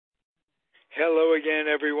Hello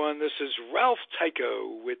again, everyone. This is Ralph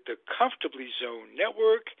Tycho with the Comfortably Zone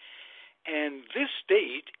Network, and this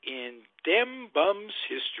date in Dem Bums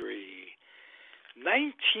history,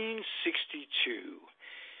 1962.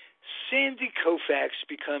 Sandy Koufax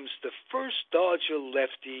becomes the first Dodger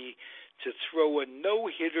lefty to throw a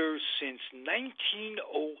no-hitter since 1908,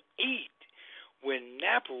 when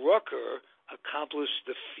Nap Rucker accomplished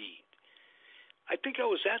the feat. I think I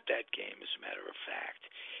was at that game, as a matter of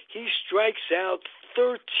fact. He strikes out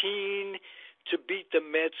 13 to beat the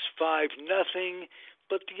Mets 5-0,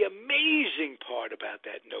 but the amazing part about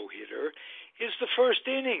that no-hitter is the first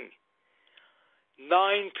inning. 9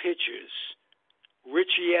 pitches.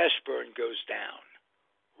 Richie Ashburn goes down.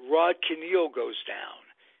 Kanehl goes down.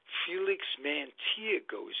 Felix Mantilla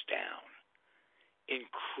goes down.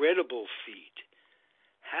 Incredible feat.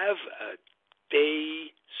 Have a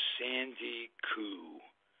day, Sandy Koufax.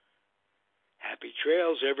 Happy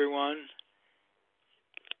trails, everyone.